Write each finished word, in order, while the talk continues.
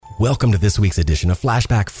Welcome to this week's edition of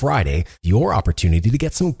Flashback Friday, your opportunity to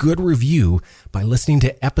get some good review by listening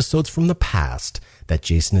to episodes from the past that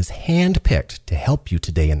Jason has handpicked to help you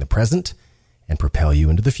today in the present and propel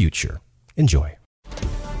you into the future. Enjoy.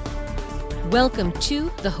 Welcome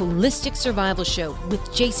to the Holistic Survival Show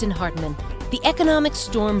with Jason Hartman. The economic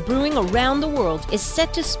storm brewing around the world is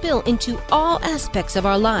set to spill into all aspects of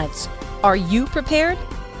our lives. Are you prepared?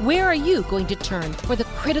 Where are you going to turn for the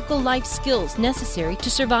critical life skills necessary to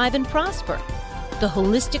survive and prosper? The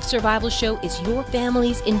Holistic Survival Show is your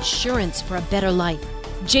family's insurance for a better life.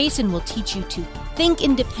 Jason will teach you to think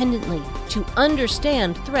independently, to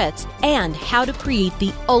understand threats, and how to create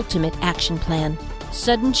the ultimate action plan.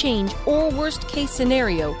 Sudden change or worst case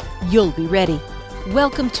scenario, you'll be ready.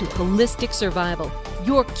 Welcome to Holistic Survival,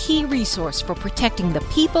 your key resource for protecting the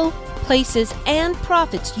people, places, and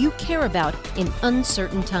profits you care about in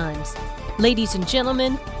uncertain times. Ladies and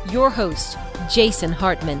gentlemen, your host, Jason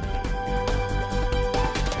Hartman.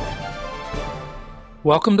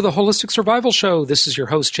 Welcome to the Holistic Survival Show. This is your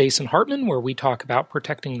host, Jason Hartman, where we talk about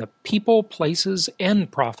protecting the people, places, and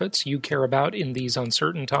profits you care about in these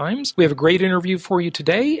uncertain times. We have a great interview for you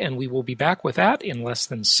today, and we will be back with that in less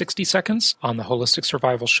than 60 seconds on the Holistic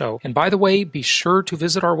Survival Show. And by the way, be sure to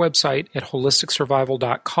visit our website at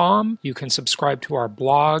holisticsurvival.com. You can subscribe to our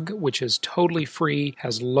blog, which is totally free,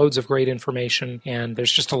 has loads of great information, and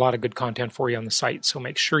there's just a lot of good content for you on the site. So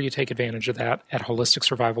make sure you take advantage of that at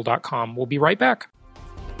holisticsurvival.com. We'll be right back.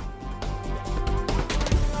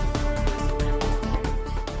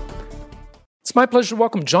 It's my pleasure to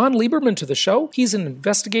welcome John Leiberman to the show. He's an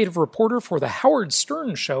investigative reporter for The Howard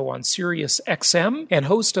Stern Show on Sirius XM and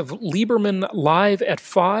host of Leiberman Live at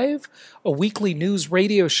 5, a weekly news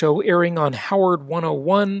radio show airing on Howard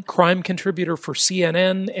 101, crime contributor for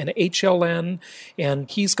CNN and HLN, and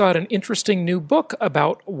he's got an interesting new book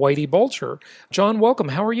about Whitey Bulger. John, welcome.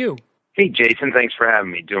 How are you? Hey, Jason. Thanks for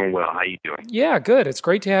having me. Doing well. How you doing? Yeah, good. It's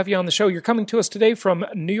great to have you on the show. You're coming to us today from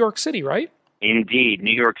New York City, right? Indeed,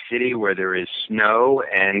 New York City, where there is snow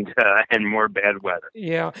and more bad weather.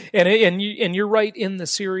 Yeah, and you're right in the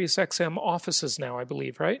Sirius XM offices now, I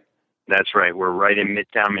believe, right? That's right. We're right in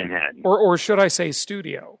Midtown Manhattan. Or should I say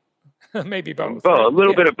studio? Maybe both. Right? A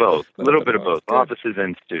little bit of both. A little bit of both. Offices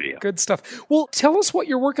and studio. Good stuff. Well, tell us what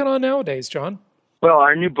you're working on nowadays, John. Well,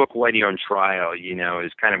 our new book, Whitey on Trial,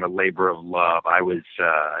 is kind of a labor of love. I was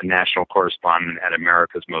a national correspondent at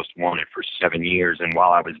America's Most Wanted for 7 years, and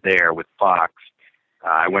while I was there with Fox,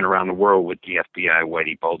 I went around the world with the FBI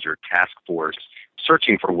Whitey Bulger Task Force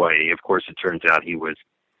searching for Whitey. Of course, it turns out he was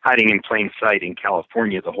hiding in plain sight in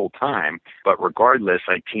California the whole time. But regardless,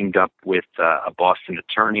 I teamed up with a Boston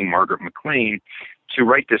attorney, Margaret McLean, to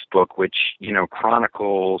write this book, which,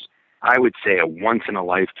 chronicles, I would say, a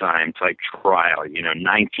once-in-a-lifetime type trial.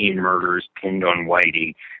 19 murders pinned on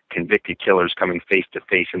Whitey, convicted killers coming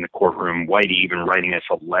face-to-face in the courtroom, Whitey even writing us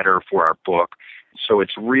a letter for our book. So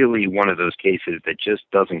it's really one of those cases that just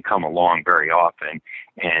doesn't come along very often,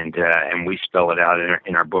 and we spell it out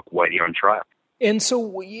in our book, Whitey on Trial. And so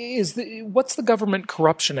what's the government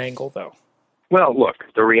corruption angle, though? Well, look,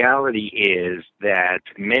 the reality is that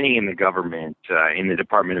many in the government, in the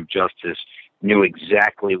Department of Justice, knew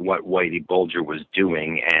exactly what Whitey Bulger was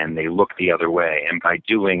doing, and they looked the other way. And by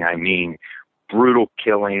doing, I mean brutal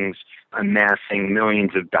killings, amassing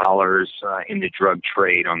millions of dollars in the drug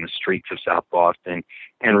trade on the streets of South Boston,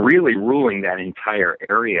 and really ruling that entire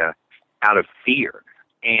area out of fear.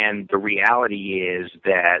 And the reality is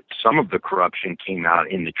that some of the corruption came out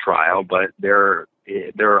in the trial, but there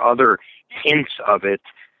are other hints of it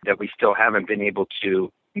that we still haven't been able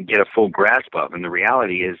to get a full grasp of. And the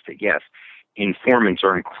reality is that, yes, informants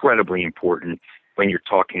are incredibly important when you're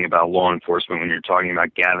talking about law enforcement, when you're talking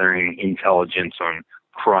about gathering intelligence on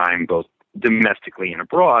crime, both domestically and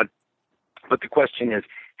abroad. But the question is,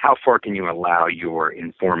 how far can you allow your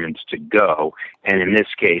informants to go? And in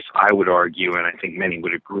this case, I would argue, and I think many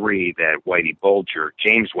would agree, that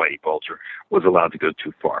James Whitey Bulger, was allowed to go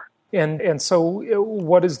too far. And so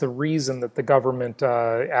what is the reason that the government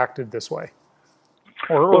acted this way?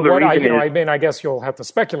 I guess you'll have to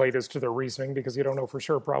speculate as to their reasoning because you don't know for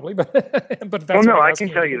sure, probably. But that's I can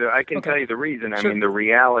tell you the reason. Sure. I mean, the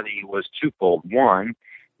reality was twofold. One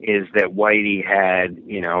is that Whitey had,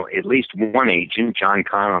 at least one agent, John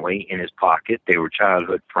Connolly, in his pocket. They were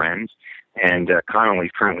childhood friends, and Connolly's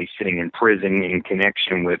currently sitting in prison in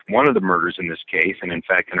connection with one of the murders in this case. And in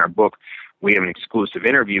fact, in our book, we have an exclusive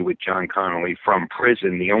interview with John Connolly from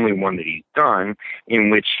prison, the only one that he's done, in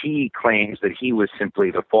which he claims that he was simply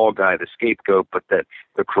the fall guy, the scapegoat, but that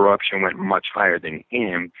the corruption went much higher than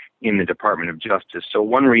him in the Department of Justice. So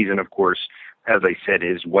one reason, of course, as I said,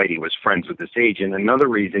 is Whitey was friends with this agent. Another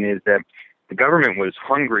reason is that the government was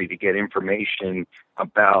hungry to get information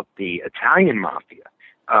about the Italian mafia.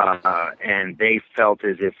 And they felt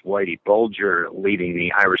as if Whitey Bulger, leading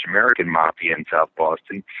the Irish-American mafia in South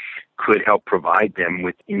Boston, could help provide them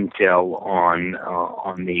with intel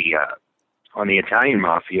on the Italian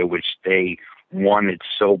mafia, which they wanted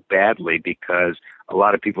so badly because a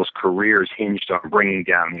lot of people's careers hinged on bringing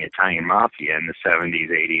down the Italian mafia in the 70s,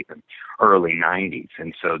 80s, and early 90s.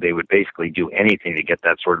 And so they would basically do anything to get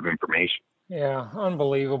that sort of information. Yeah,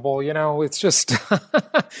 unbelievable. It's just,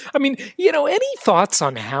 I mean, any thoughts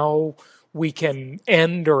on how we can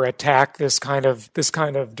end or attack this kind of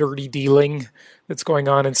dirty dealing that's going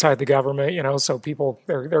on inside the government, so people,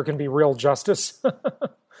 there can be real justice?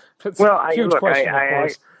 Well,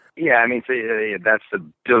 yeah, I mean, that's the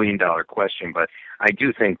billion-dollar question, but I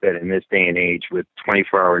do think that in this day and age with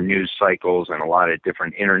 24-hour news cycles and a lot of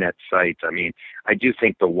different internet sites, I mean, I do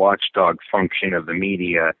think the watchdog function of the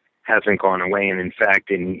media hasn't gone away, and in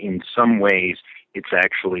fact, in some ways, it's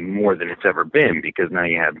actually more than it's ever been, because now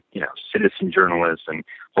you have, citizen journalists and a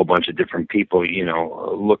whole bunch of different people,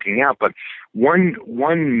 looking out. But one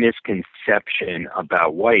misconception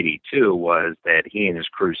about Whitey, too, was that he and his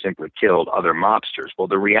crew simply killed other mobsters. Well,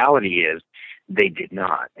 the reality is they did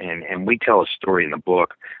not. And we tell a story in the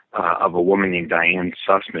book of a woman named Diane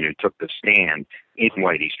Sussman who took the stand in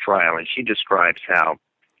Whitey's trial, and she describes how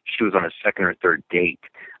she was on a second or third date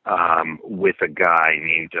with a guy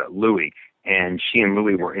named Louis. And she and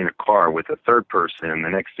Louis were in a car with a third person, and the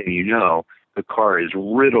next thing you know, the car is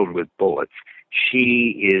riddled with bullets.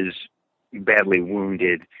 She is badly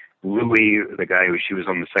wounded. Louis, the guy who she was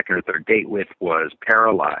on the second or third date with, was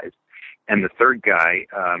paralyzed. And the third guy,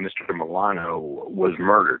 Mr. Milano, was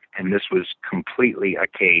murdered. And this was completely a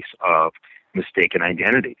case of mistaken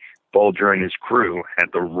identity. Bulger and his crew had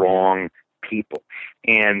the wrong people.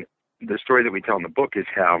 And the story that we tell in the book is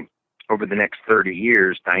how over the next 30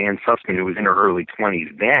 years, Diane Sussman, who was in her early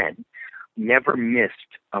 20s then, never missed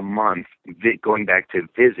a month going back to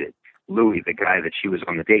visit Louis, the guy that she was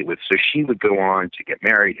on the date with. So she would go on to get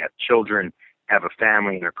married, have children, have a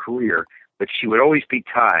family and a career, but she would always be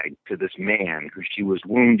tied to this man who she was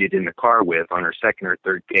wounded in the car with on her second or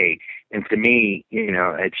third date. And to me,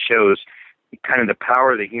 it shows kind of the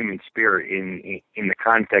power of the human spirit in the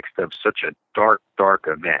context of such a dark, dark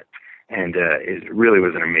event. And it really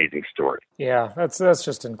was an amazing story. Yeah, that's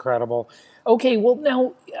just incredible. Okay, well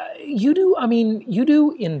now you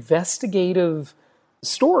do investigative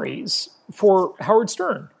stories for Howard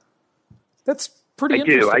Stern. That's pretty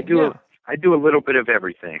interesting. I do a little bit of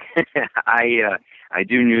everything. I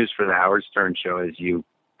do news for the Howard Stern show, as you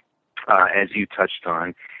touched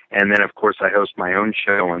on, and then of course I host my own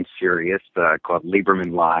show on Sirius called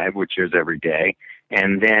Leiberman Live, which airs every day.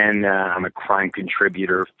 And then I'm a crime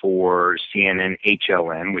contributor for CNN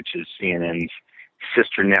HLN, which is CNN's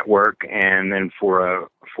sister network, and then for a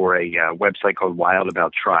website called Wild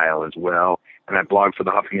About Trial as well. And I blog for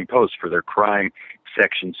the Huffington Post for their crime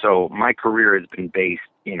section. So my career has been based,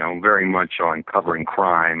 very much on covering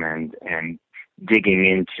crime and digging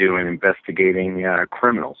into and investigating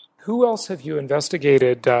criminals. Who else have you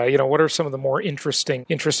investigated? What are some of the more interesting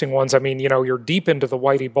ones? I mean, you're deep into the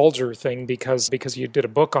Whitey Bulger thing because you did a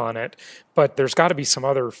book on it, but there's got to be some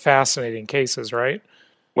other fascinating cases, right?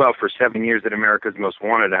 Well, for 7 years at America's Most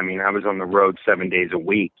Wanted, I mean, I was on the road 7 days a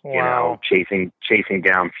week, wow. Chasing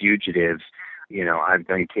down fugitives. I've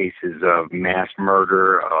done cases of mass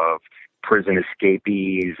murder, of prison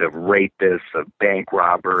escapees, of rapists, of bank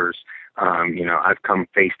robbers. I've come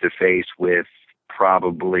face to face with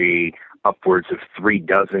probably upwards of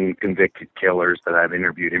 36 convicted killers that I've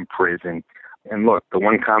interviewed in prison. And look, the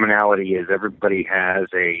one commonality is everybody has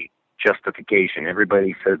a justification.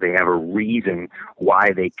 Everybody says they have a reason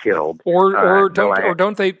why they killed.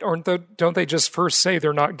 Don't they just first say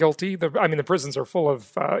they're not guilty? The prisons are full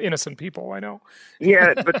of innocent people, I know.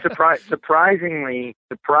 Yeah, but surprisingly,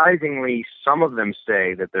 some of them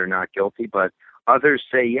say that they're not guilty, but others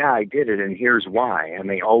say, yeah, I did it, and here's why. And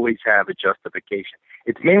they always have a justification.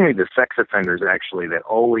 It's mainly the sex offenders, actually, that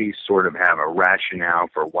always sort of have a rationale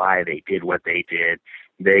for why they did what they did.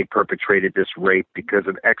 They perpetrated this rape because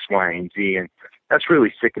of X, Y, and Z. And that's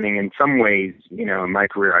really sickening. In some ways, in my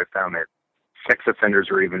career, I found that sex offenders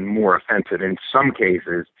are even more offensive in some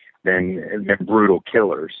cases than brutal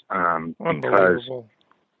killers. Unbelievable.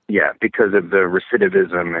 Because of the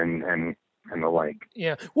recidivism and the like.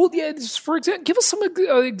 Yeah. Well, yeah. For example, give us some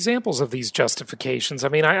examples of these justifications. I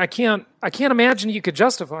mean, I can't imagine you could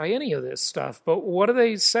justify any of this stuff. But what do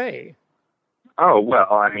they say? Oh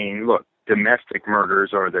well, I mean, look, domestic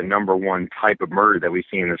murders are the number one type of murder that we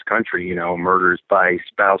see in this country, murders by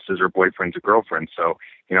spouses or boyfriends or girlfriends. So,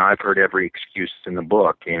 I've heard every excuse in the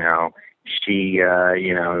book, she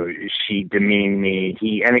demeaned me.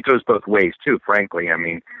 And it goes both ways too, frankly. I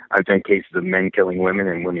mean, I've done cases of men killing women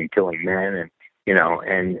and women killing men,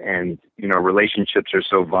 and relationships are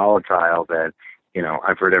so volatile that,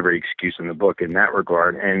 I've heard every excuse in the book in that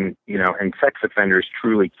regard. And, and sex offenders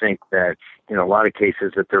truly think that in a lot of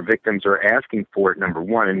cases that their victims are asking for it, number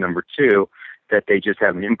one, and number two, that they just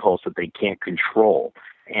have an impulse that they can't control.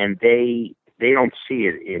 And they don't see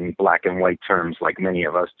it in black and white terms like many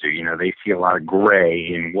of us do. They see a lot of gray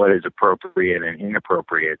in what is appropriate and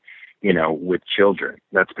inappropriate, with children.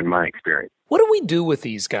 That's been my experience. What do we do with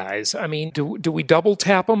these guys? I mean, do we double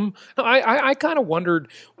tap them? I kind of wondered,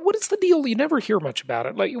 what is the deal? You never hear much about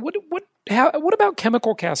it. Like, what about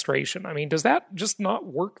chemical castration? I mean, does that just not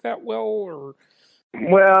work that well, or?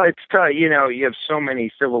 Well, it's tough. You have so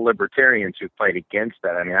many civil libertarians who fight against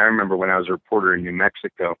that. I mean, I remember when I was a reporter in New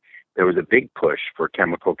Mexico, there was a big push for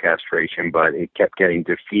chemical castration, but it kept getting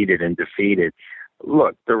defeated and defeated.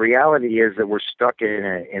 Look, the reality is that we're stuck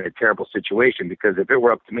in a terrible situation, because if it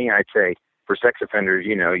were up to me, I'd say for sex offenders,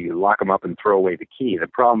 you lock them up and throw away the key. The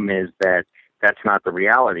problem is that that's not the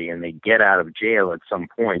reality, and they get out of jail at some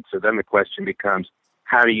point. So then the question becomes,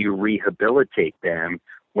 how do you rehabilitate them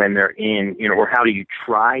when they're in, or how do you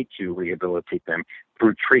try to rehabilitate them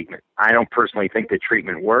through treatment? I don't personally think that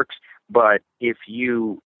treatment works, but if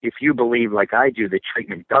you believe, like I do, that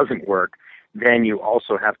treatment doesn't work, then you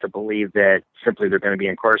also have to believe that simply they're going to be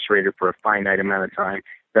incarcerated for a finite amount of time,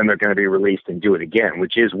 then they're going to be released and do it again,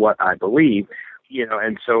 which is what I believe,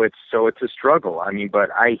 and so it's a struggle. I mean, but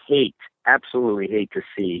I absolutely hate to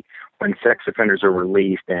see when sex offenders are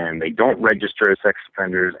released and they don't register as sex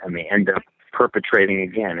offenders and they end up perpetrating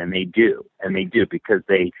again, and they do because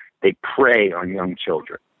they prey on young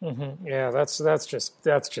children. Mm-hmm. Yeah, that's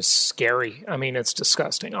just scary. I mean, it's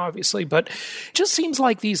disgusting, obviously, but it just seems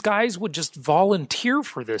like these guys would just volunteer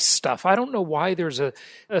for this stuff. I don't know why there's a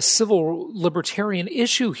civil libertarian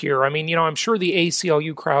issue here. I mean, I'm sure the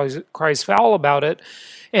ACLU cries foul about it,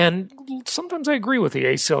 and sometimes I agree with the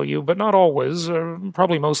ACLU, but not always,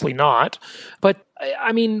 probably mostly not. But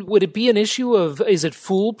I mean, would it be an issue of, is it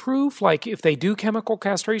foolproof? Like, if they do chemical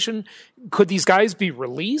castration, could these guys be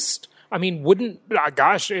released? I mean,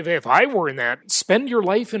 if I were in that, spend your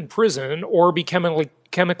life in prison or be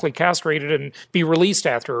chemically castrated and be released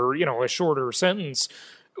after, a shorter sentence,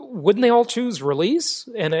 wouldn't they all choose release?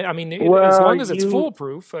 And I mean, as long as it's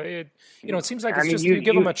foolproof, it seems like you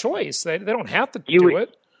give them a choice. They don't have to do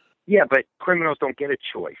it. Yeah, but criminals don't get a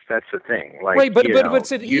choice. That's the thing. Like, right, but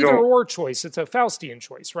it's an either-or choice. It's a Faustian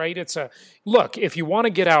choice, right? It's look, if you want to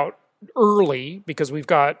get out early because we've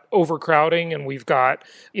got overcrowding and we've got,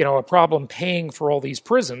 a problem paying for all these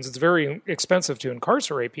prisons, it's very expensive to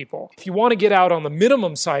incarcerate people. If you want to get out on the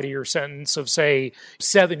minimum side of your sentence of, say,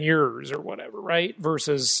 7 years or whatever, right,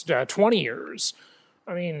 versus 20 years,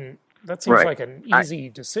 I mean, that seems like an easy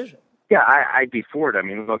decision. Yeah, I'd be for it. I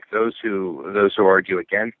mean, look, those who argue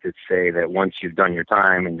against it say that once you've done your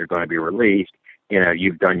time and you're going to be released,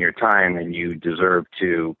 you've done your time and you deserve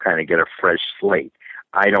to kind of get a fresh slate.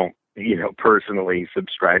 I don't, personally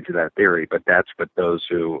subscribe to that theory, but that's what those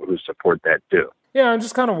who support that do. Yeah, I'm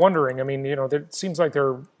just kind of wondering. I mean, it seems like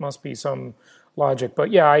there must be some logic,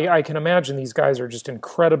 but yeah, I can imagine these guys are just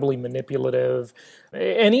incredibly manipulative.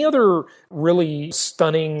 Any other really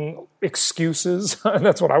stunning excuses?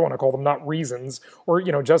 That's what I want to call them, not reasons, or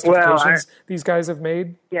justifications these guys have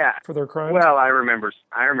made for their crimes. Well, I remember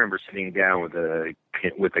sitting down with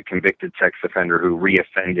a convicted sex offender who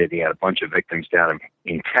reoffended. He had a bunch of victims down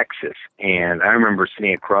in Texas, and I remember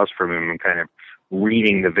sitting across from him and kind of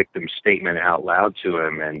reading the victim's statement out loud to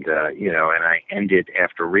him, and and I ended,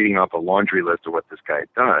 after reading off a laundry list of what this guy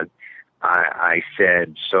had done, I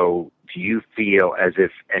said, "So do you feel as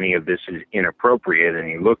if any of this is inappropriate?" And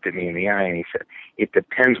he looked at me in the eye and he said, "It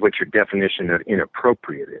depends what your definition of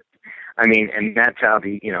inappropriate is." I mean, and that's how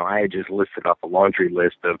I had just listed off a laundry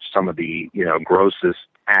list of some of the, grossest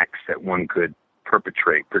acts that one could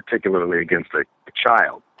perpetrate, particularly against a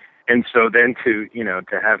child. And so then to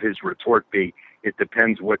have his retort be, "It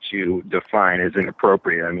depends what you define as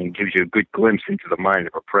inappropriate," I mean, gives you a good glimpse into the mind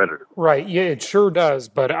of a predator. Right. Yeah, it sure does.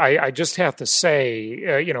 But I just have to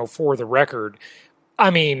say, for the record,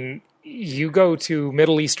 I mean, you go to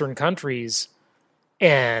Middle Eastern countries,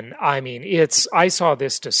 and I mean, I saw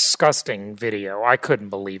this disgusting video. I couldn't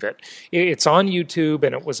believe it. It's on YouTube,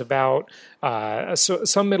 and it was about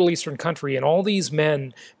some Middle Eastern country, and all these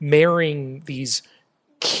men marrying these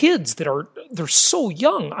kids they're so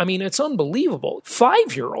young. I mean, it's unbelievable.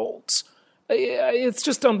 5-year-olds. It's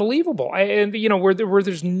just unbelievable. Where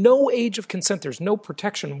there's no age of consent, there's no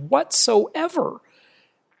protection whatsoever.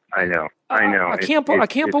 I know. I can't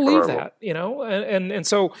believe horrible. that, and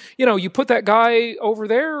so, you put that guy over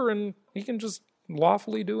there and he can just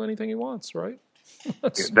lawfully do anything he wants, right?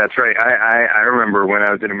 That's right. I remember when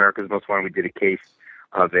I was in America's Most Wanted, we did a case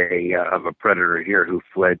of a predator here who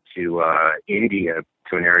fled to India,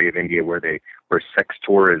 to an area of India where sex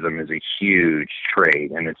tourism is a huge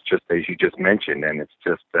trade, and it's just as you just mentioned, and it's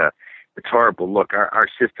just it's horrible. Look, our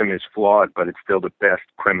system is flawed, but it's still the best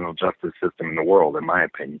criminal justice system in the world, in my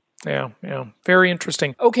opinion. Yeah. Very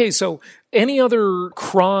interesting. Okay, so any other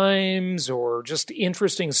crimes or just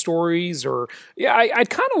interesting stories? Or I'd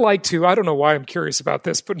kind of like to, I don't know why I'm curious about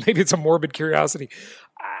this, but maybe it's a morbid curiosity.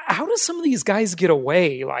 How do some of these guys get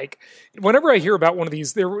away? Like, whenever I hear about one of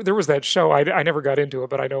these, there was that show, I never got into it,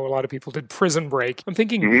 but I know a lot of people did, Prison Break. I'm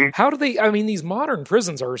thinking, how do they, these modern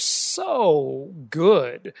prisons are so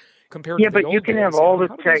good compared to the old but you can days. have all the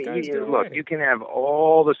you can have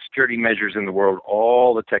all the security measures in the world,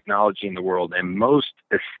 all the technology in the world, and most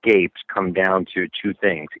escapes come down to two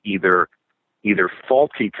things: either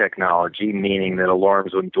faulty technology, meaning that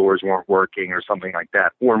alarms on doors weren't working or something like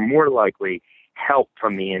that, or more likely help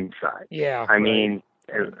from the inside. Yeah, I mean,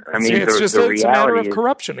 it's a matter of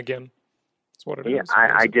corruption again. That's what it is.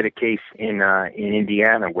 I did a case in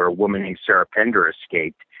Indiana where a woman named Sarah Pender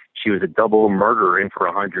escaped. She was a double murderer in for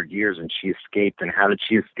 100 years, and she escaped. And how did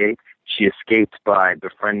she escape? She escaped by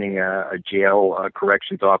befriending a jail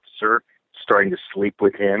corrections officer, starting to sleep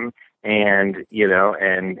with him, and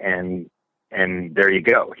there you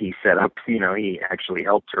go. He set up, he actually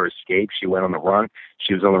helped her escape. She went on the run.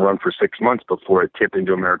 She was on the run for 6 months before a tip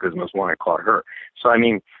into America's Most Wanted caught her. So,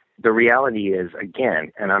 the reality is,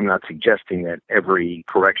 again, and I'm not suggesting that every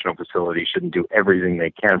correctional facility shouldn't do everything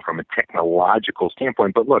they can from a technological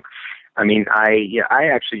standpoint, but look, I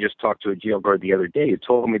actually just talked to a jail guard the other day who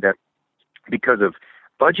told me that because of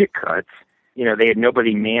budget cuts, they had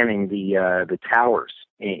nobody manning the towers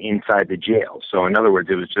inside the jail. So in other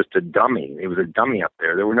words, it was just a dummy. It was a dummy up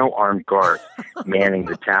there. There were no armed guards manning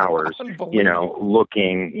the towers,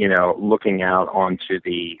 looking out onto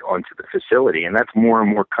the facility. And that's more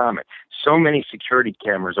and more common. So many security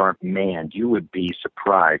cameras aren't manned. You would be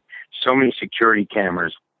surprised. So many security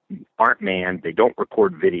cameras aren't manned. They don't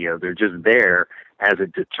record video. They're just there as a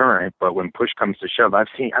deterrent. But when push comes to shove, I've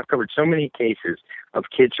covered so many cases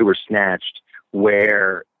of kids who were snatched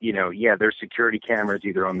where, there's security cameras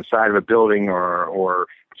either on the side of a building or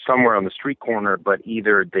somewhere on the street corner, but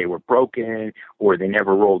either they were broken or they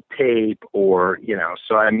never rolled tape or,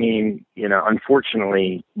 so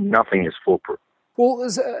unfortunately, nothing is foolproof. Well,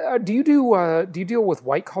 do you deal with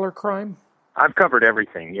white collar crime? I've covered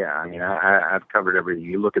everything. Yeah. I've covered everything.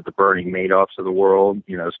 You look at the Bernie Madoffs of the world,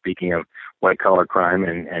 speaking of white collar crime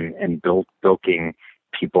and bilking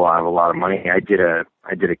people out of a lot of money. I did a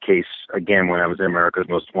case again when I was in America's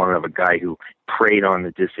Most Wanted of a guy who preyed on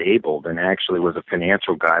the disabled and actually was a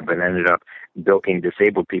financial guy, but ended up bilking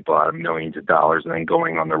disabled people out of millions of dollars and then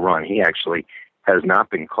going on the run. He actually has not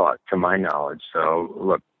been caught, to my knowledge. So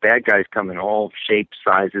look, bad guys come in all shapes,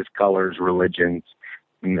 sizes, colors, religions.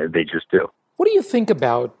 They just do. What do you think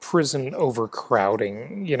about prison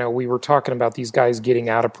overcrowding? We were talking about these guys getting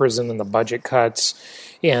out of prison and the budget cuts.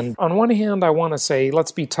 And on one hand, I want to say,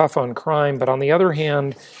 let's be tough on crime. But on the other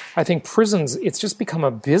hand, I think prisons, it's just become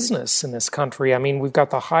a business in this country. We've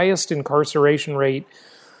got the highest incarceration rate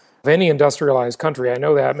of any industrialized country. I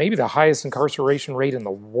know that. Maybe the highest incarceration rate in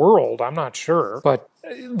the world. I'm not sure. But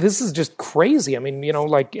this is just crazy.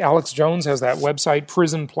 Like Alex Jones has that website,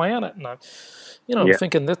 Prison Planet. And I'm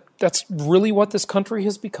thinking that's really what this country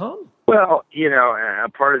has become. Well, a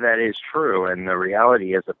part of that is true. And the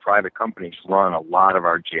reality is that private companies run a lot of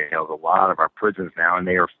our jails, a lot of our prisons now, and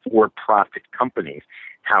they are for-profit companies.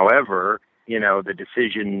 However, the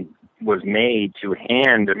decision was made to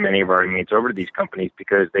hand many of our inmates over to these companies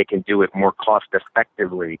because they can do it more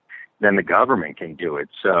cost-effectively than the government can do it.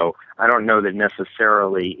 So I don't know that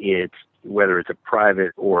necessarily whether it's a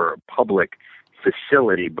private or public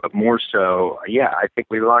facility, but more so, I think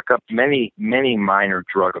we lock up many minor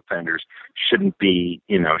drug offenders shouldn't be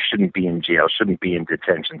in jail, shouldn't be in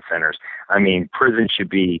detention centers. Prison should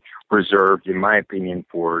be reserved, in my opinion,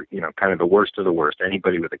 for, kind of the worst of the worst.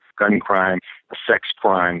 Anybody with a gun crime, a sex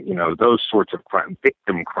crime, those sorts of crime,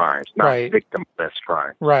 victim crimes, not victimless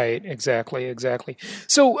crime. Right, exactly.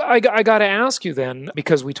 So I got to ask you then,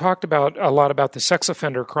 because we talked a lot about the sex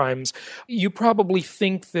offender crimes, you probably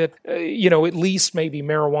think that, at least maybe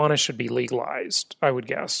marijuana should be legalized, I would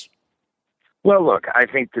guess. Well, look, I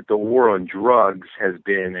think that the war on drugs has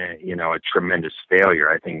been, a tremendous failure.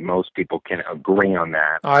 I think most people can agree on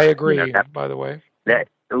that. I agree, by the way. That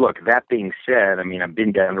being said, I mean, I've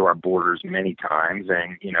been down to our borders many times,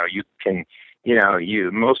 and,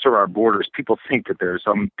 most of our borders, people think that there's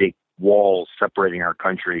some big wall separating our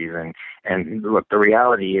countries, and look, the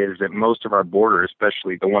reality is that most of our borders,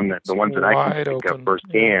 especially the ones that I can think of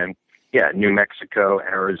firsthand, New Mexico,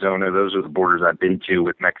 Arizona, those are the borders I've been to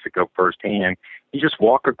with Mexico firsthand. You just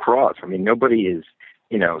walk across. I mean, nobody is,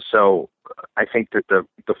 so I think that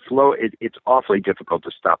the flow, it's awfully difficult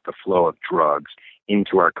to stop the flow of drugs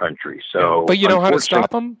into our country. So, but you know how to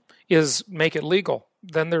stop them is make it legal.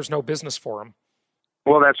 Then there's no business for them.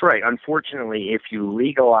 Well, that's right. Unfortunately, if you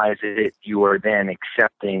legalize it, you are then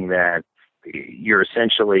accepting that you're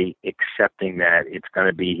essentially accepting that it's going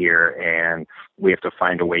to be here and we have to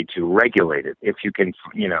find a way to regulate it. If you can,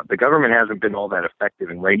 the government hasn't been all that effective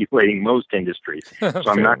in regulating most industries. So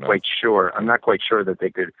I'm not quite sure that they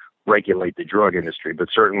could regulate the drug industry, but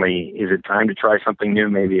certainly, is it time to try something new?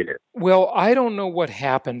 Maybe it is. Well, I don't know what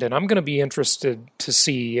happened, and I'm going to be interested to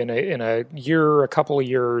see in a couple of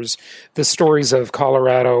years, the stories of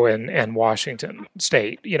Colorado and Washington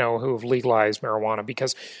State, who have legalized marijuana.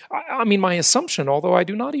 Because, I mean, my assumption, although I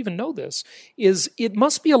do not even know this, is it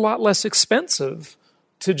must be a lot less expensive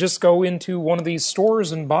to just go into one of these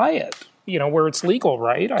stores and buy it. Where it's legal,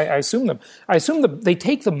 right? I assume they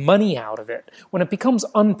take the money out of it. When it becomes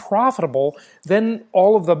unprofitable, then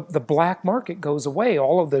all of the black market goes away.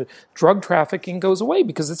 All of the drug trafficking goes away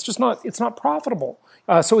because it's not profitable.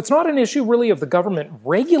 So it's not an issue really of the government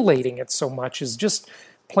regulating it so much as just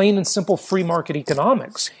plain and simple free market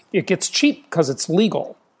economics. It gets cheap because it's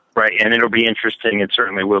legal. Right, and it'll be interesting. It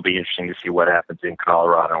certainly will be interesting to see what happens in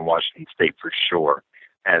Colorado and Washington State for sure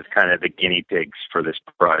as kind of the guinea pigs for this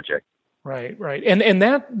project. Right. And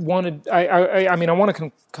that wanted, I mean, I want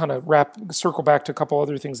to kind of circle back to a couple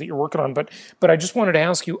other things that you're working on, but I just wanted to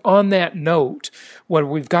ask you on that note, when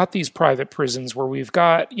we've got these private prisons where we've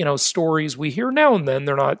got, stories we hear now and then,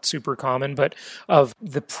 they're not super common, but of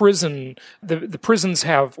the prisons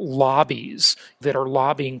have lobbies that are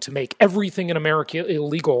lobbying to make everything in America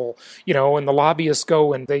illegal, and the lobbyists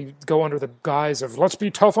go and they go under the guise of, let's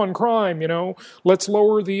be tough on crime, let's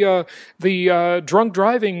lower the drunk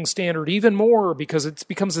driving standard even more because it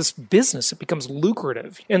becomes this business. It becomes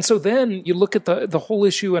lucrative. And so then you look at the whole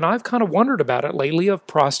issue, and I've kind of wondered about it lately, of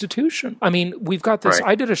prostitution. I mean, we've got this, right.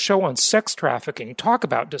 I did a show on sex trafficking. Talk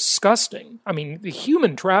about disgusting. I mean, the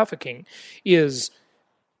human trafficking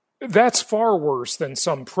that's far worse than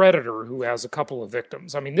some predator who has a couple of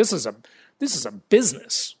victims. I mean, this is a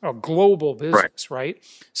business, a global business, right?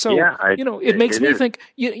 So, it makes me think,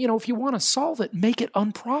 if you want to solve it, make it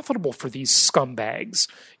unprofitable for these scumbags.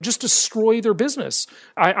 Just destroy their business.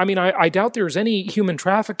 I doubt there's any human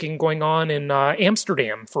trafficking going on in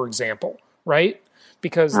Amsterdam, for example, right?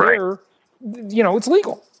 Because there, it's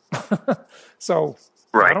legal. So...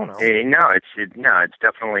 Right. I don't know. It's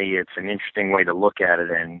definitely, it's an interesting way to look at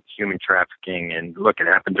it, and human trafficking, and look, it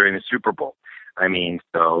happened during the Super Bowl. I mean,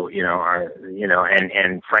 so,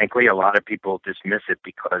 and frankly, a lot of people dismiss it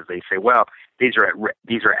because they say, well, these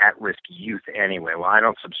are at-risk youth anyway. Well, I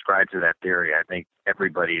don't subscribe to that theory. I think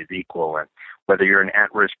everybody is equal, and whether you're an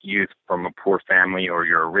at-risk youth from a poor family or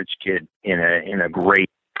you're a rich kid in a great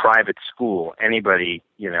private school, everybody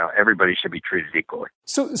should be treated equally.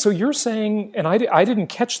 So you're saying, and I didn't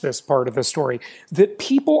catch this part of the story, that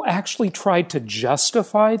people actually tried to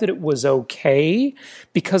justify that it was okay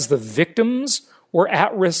because the victims were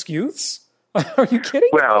at-risk youths? Are you kidding?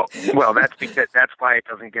 Well, that's why it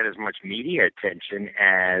doesn't get as much media attention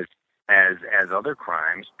as other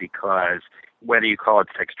crimes, because whether you call it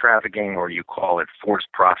sex trafficking or you call it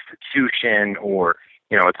forced prostitution or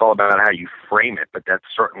it's all about how you frame it, but that's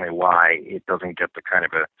certainly why it doesn't get the kind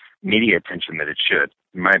of a media attention that it should,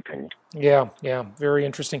 in my opinion. Yeah, very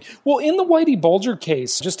interesting. Well, in the Whitey Bulger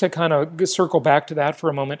case, just to kind of circle back to that for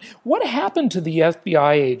a moment, what happened to the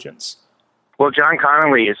FBI agents? Well, John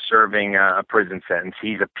Connolly is serving a prison sentence.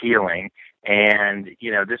 He's appealing. And,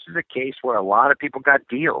 this is a case where a lot of people got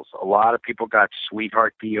deals. A lot of people got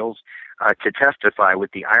sweetheart deals to testify,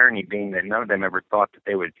 with the irony being that none of them ever thought that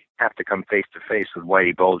they would have to come face to face with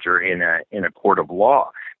Whitey Bulger in a court of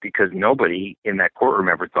law, because nobody in that courtroom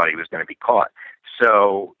ever thought he was going to be caught.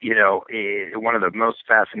 So, one of the most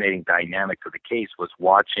fascinating dynamics of the case was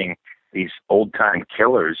watching these old-time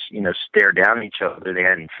killers, stare down at each other. They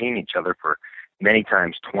hadn't seen each other for many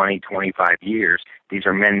times 20, 25 years. These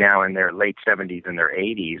are men now in their late 70s and their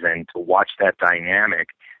 80s, and to watch that dynamic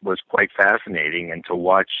was quite fascinating. And to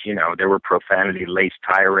watch, there were profanity-laced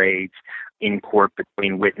tirades. in court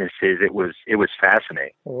between witnesses. It was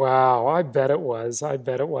fascinating. Wow, I bet it was.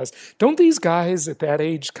 Don't these guys at that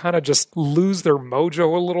age kind of just lose their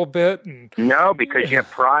mojo a little bit? No, because you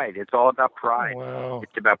have pride. It's all about pride. Wow.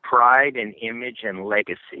 It's about pride and image and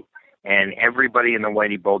legacy. And everybody in the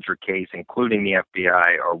Whitey Bulger case, including the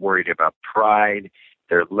FBI, are worried about pride,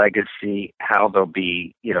 their legacy, how they'll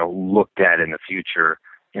be, looked at in the future,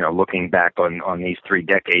 looking back on these 3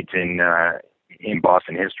 decades in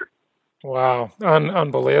Boston history. Wow.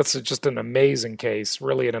 Unbelievable. It's just an amazing case,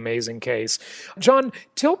 really an amazing case. John,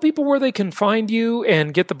 tell people where they can find you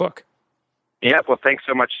and get the book. Yeah, well, thanks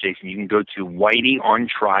so much, Jason. You can go to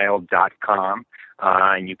whiteyontrial.com.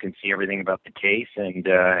 And you can see everything about the case and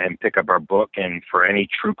pick up our book. And for any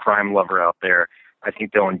true crime lover out there, I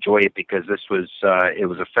think they'll enjoy it because this was it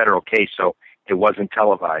was a federal case, so it wasn't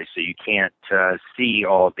televised, so you can't see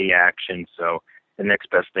all of the action. So the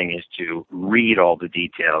next best thing is to read all the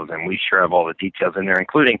details, and we sure have all the details in there,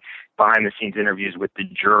 including behind-the-scenes interviews with the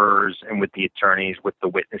jurors and with the attorneys, with the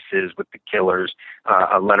witnesses, with the killers,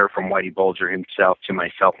 a letter from Whitey Bulger himself to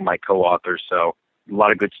myself and my co-authors. So a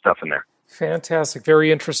lot of good stuff in there. Fantastic.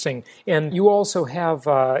 Very interesting. And you also have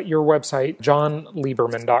your website,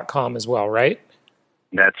 johnleiberman.com as well, right?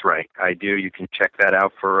 That's right. I do. You can check that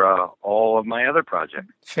out for all of my other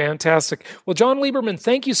projects. Fantastic. Well, John Leiberman,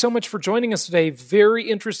 thank you so much for joining us today. Very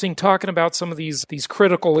interesting talking about some of these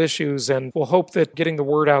critical issues, and we'll hope that getting the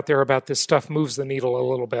word out there about this stuff moves the needle a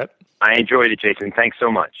little bit. I enjoyed it, Jason. Thanks so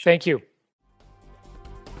much. Thank you.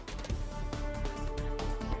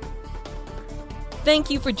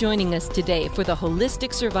 Thank you for joining us today for the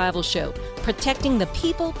Holistic Survival Show, protecting the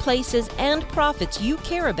people, places, and profits you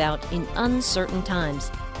care about in uncertain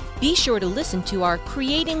times. Be sure to listen to our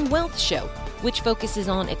Creating Wealth show, which focuses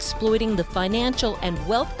on exploiting the financial and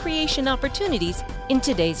wealth creation opportunities in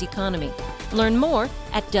today's economy. Learn more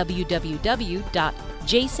at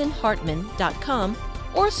www.jasonhartman.com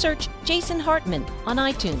or search Jason Hartman on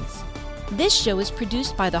iTunes. This show is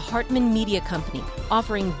produced by the Hartman Media Company,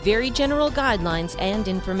 offering very general guidelines and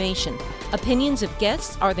information. Opinions of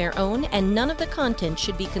guests are their own, and none of the content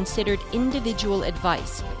should be considered individual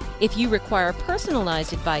advice. If you require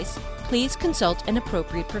personalized advice, please consult an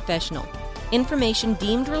appropriate professional. Information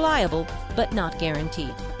deemed reliable, but not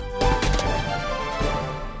guaranteed.